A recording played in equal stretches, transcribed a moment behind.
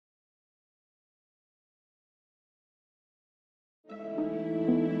I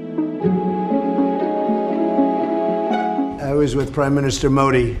was with Prime Minister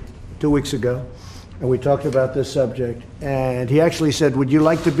Modi 2 weeks ago, and we talked about this subject. And he actually said, would you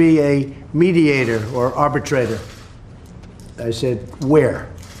like to be a mediator or arbitrator? I said, where?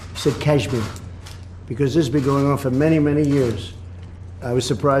 He said, Kashmir, because this has been going on for many, many years. I was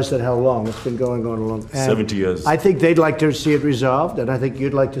surprised at how long it's been going on along. 70 years. I think they'd like to see it resolved, and I think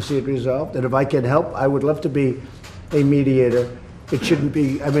you'd like to see it resolved. And if I can help, I would love to be a mediator. It shouldn't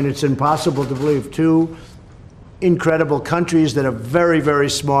be, I mean, it's impossible to believe two incredible countries that are very, very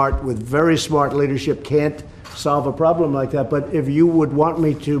smart, with very smart leadership, can't solve a problem like that. But if you would want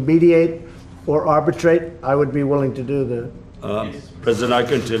me to mediate or arbitrate, I would be willing to do that. President, I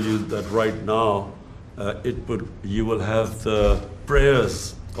can tell you that right now, you will have the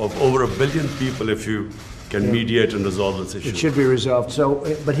prayers of over 1 billion people if you can mediate and resolve this issue. It should be resolved. So,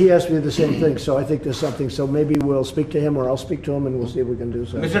 but he asked me the same thing, so I think there's something. So maybe we'll speak to him, or I'll speak to him, and we'll see if we can do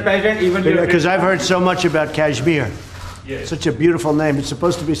something. Mr. President, even because I've heard so much about Kashmir. Yes. Such a beautiful name. It's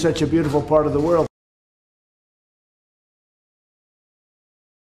supposed to be such a beautiful part of the world.